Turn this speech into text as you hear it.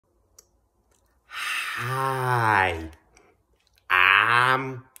Hi,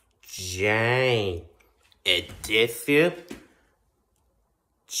 I'm Jane. And this is,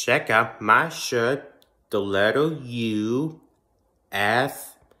 check out my shirt, the letter U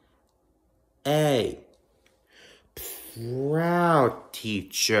S A. Proud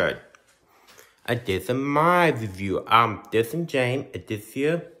teacher. This is my review. This is Jane. This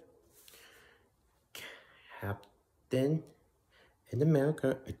is Captain in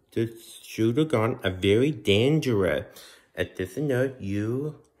America. This shooter gun, a very dangerous. This is no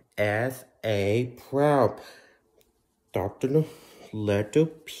USA proud. Dr. Letter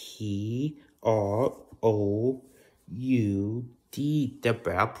P-R-O-U-D. The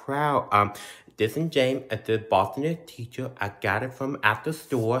proud. This is James at the Boston teacher. I got it from at the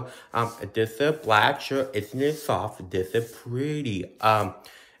store. This is a black shirt. Isn't it soft? This is pretty.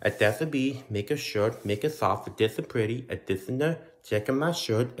 That's a B. Make a shirt. Make it soft. This is pretty. This is the check on my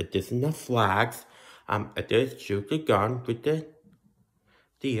shirt. This is the flags. This shoot the gun with the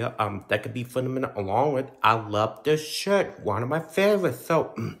that could be phenomenal along with I love this shirt, one of my favorites.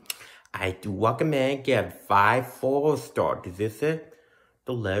 So I do recommend get 5 4 star. This is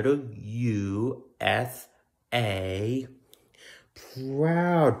the letter USA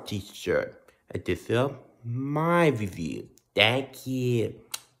proud t-shirt. This is my review. Thank you.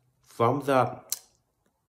 Thumbs up.